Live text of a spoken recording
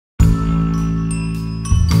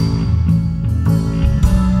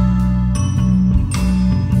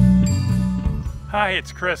Hi,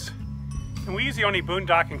 it's Chris. And we usually only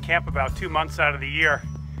boondock and camp about 2 months out of the year.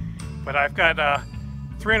 But I've got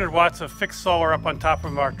 300 watts of fixed solar up on top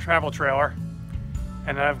of our travel trailer.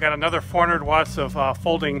 And I've got another 400 watts of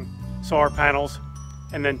folding solar panels.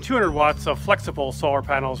 And then 200 watts of flexible solar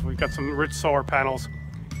panels. We've got some rich solar panels.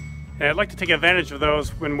 And I'd like to take advantage of those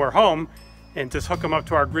when we're home and just hook them up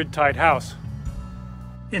to our grid-tied house.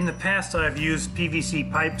 In the past, I've used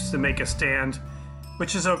PVC pipes to make a stand,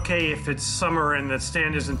 which is okay if it's summer and the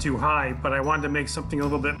stand isn't too high, but I wanted to make something a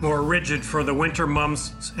little bit more rigid for the winter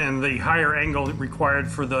months and the higher angle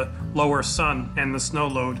required for the lower sun and the snow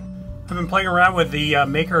load. I've been playing around with the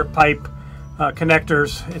Makerpipe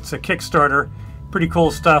connectors. It's a Kickstarter, pretty cool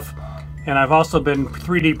stuff. And I've also been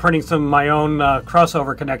 3D printing some of my own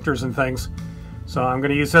crossover connectors and things. So I'm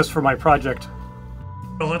going to use this for my project.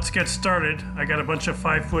 So let's get started. I got a bunch of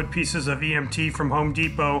 5-foot pieces of EMT from Home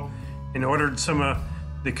Depot and ordered some of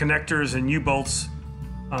the connectors and U-bolts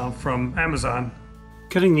from Amazon.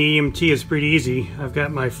 Cutting the EMT is pretty easy. I've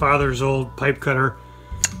got my father's old pipe cutter.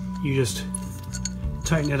 You just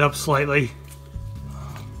tighten it up slightly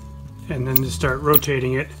and then just start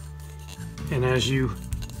rotating it. And as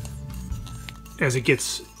it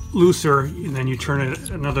gets looser, and then you turn it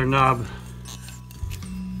another knob.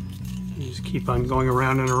 You just keep on going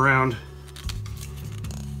around and around.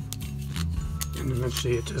 And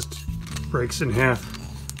eventually it just breaks in half.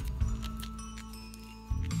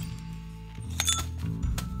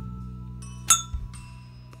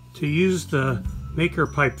 To use the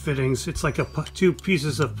Makerpipe fittings, it's like two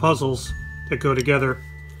pieces of puzzles that go together.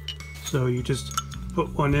 So you just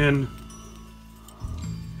put one in,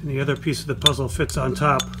 and the other piece of the puzzle fits on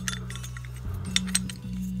top.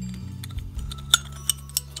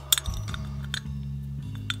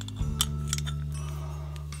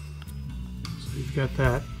 So you've got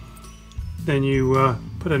that. Then you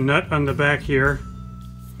put a nut on the back here,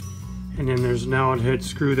 and then there's an Allen head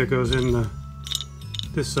screw that goes in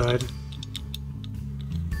this side.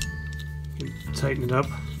 You can tighten it up.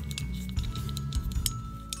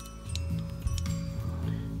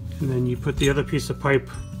 And then you put the other piece of pipe,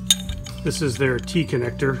 this is their T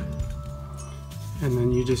connector, and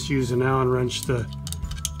then you just use an Allen wrench to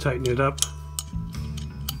tighten it up.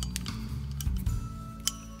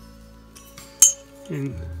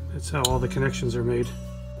 And that's how all the connections are made.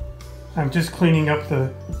 I'm just cleaning up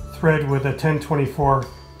the thread with a 1024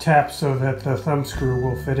 tap so that the thumb screw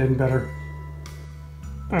will fit in better.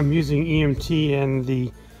 I'm using EMT and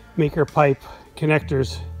the Makerpipe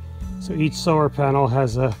connectors. So each solar panel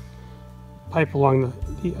has a pipe along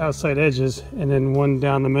the outside edges and then one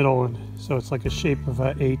down the middle, and so it's like a shape of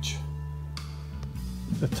a H.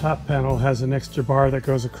 The top panel has an extra bar that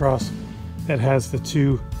goes across that has the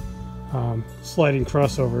two sliding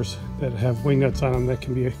crossovers that have wing nuts on them that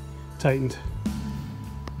can be tightened.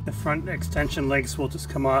 The front extension legs will just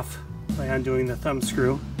come off by undoing the thumb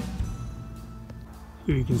screw.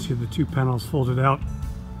 Here you can see the two panels folded out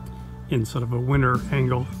in sort of a winter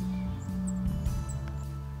angle.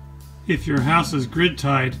 If your house is grid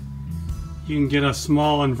tied, you can get a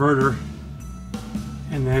small inverter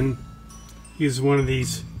and then use one of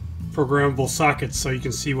these programmable sockets so you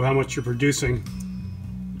can see how much you're producing.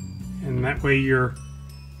 And that way your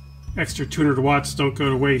extra 200 watts don't go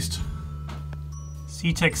to waste.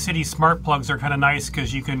 CTEK City smart plugs are kind of nice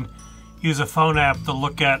because you can use a phone app to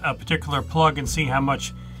look at a particular plug and see how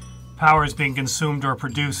much power is being consumed or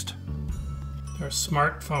produced. Their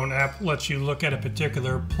smartphone app lets you look at a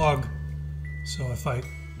particular plug. So if I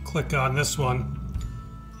click on this one,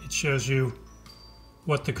 it shows you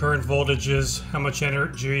what the current voltage is, how much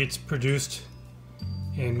energy it's produced,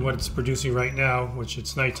 and what it's producing right now, which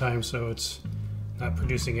it's nighttime, so it's not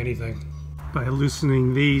producing anything. By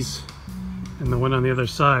loosening these and the one on the other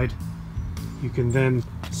side, you can then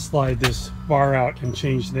slide this bar out and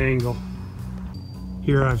change the angle.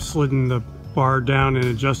 Here I've slidden the bar down and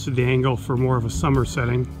adjusted the angle for more of a summer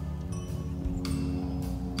setting.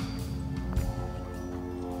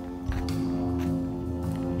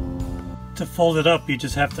 To fold it up, you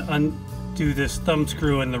just have to undo this thumb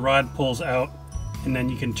screw and the rod pulls out, and then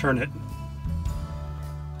you can turn it.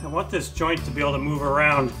 I want this joint to be able to move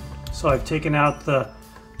around, so I've taken out the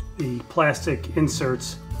plastic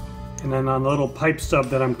inserts, and then on the little pipe stub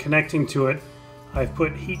that I'm connecting to it, I've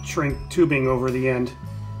put heat shrink tubing over the end.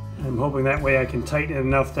 I'm hoping that way I can tighten it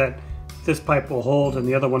enough that this pipe will hold and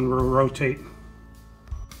the other one will rotate.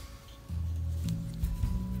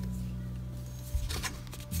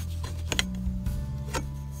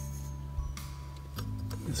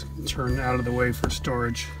 This can turn out of the way for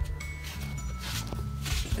storage.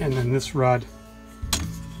 And then this rod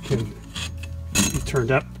can be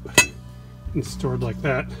turned up and stored like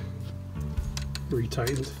that,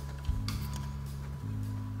 retightened.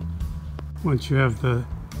 Once you have the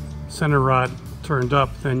center rod turned up,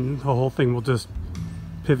 then the whole thing will just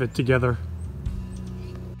pivot together.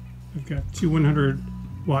 I've got two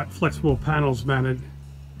 100-watt flexible panels mounted,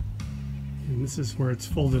 and this is where it's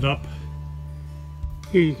folded up.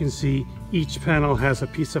 Here you can see each panel has a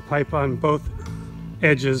piece of pipe on both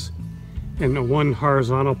edges and one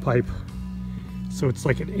horizontal pipe, so it's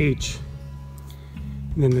like an H.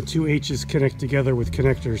 And then the two H's connect together with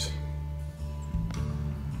connectors.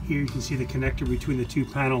 Here you can see the connector between the two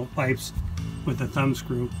panel pipes with the thumb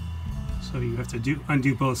screw. So you have to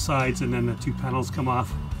undo both sides, and then the two panels come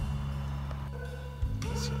off.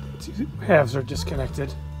 So the two halves are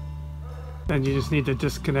disconnected. Then you just need to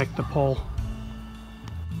disconnect the pole.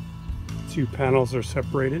 Two panels are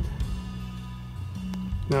separated.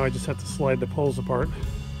 Now I just have to slide the poles apart.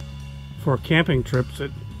 For camping trips,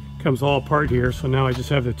 it comes all apart here, so now I just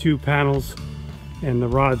have the two panels and the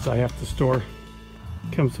rods I have to store.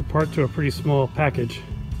 It comes apart to a pretty small package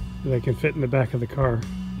that I can fit in the back of the car.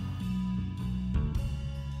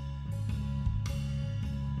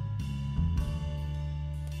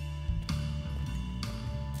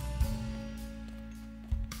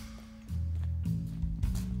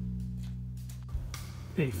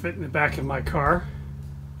 They fit in the back of my car.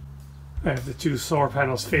 I have the two solar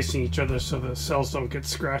panels facing each other so the cells don't get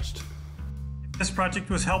scratched. If this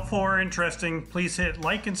project was helpful or interesting, please hit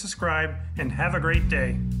like and subscribe, and have a great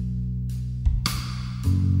day.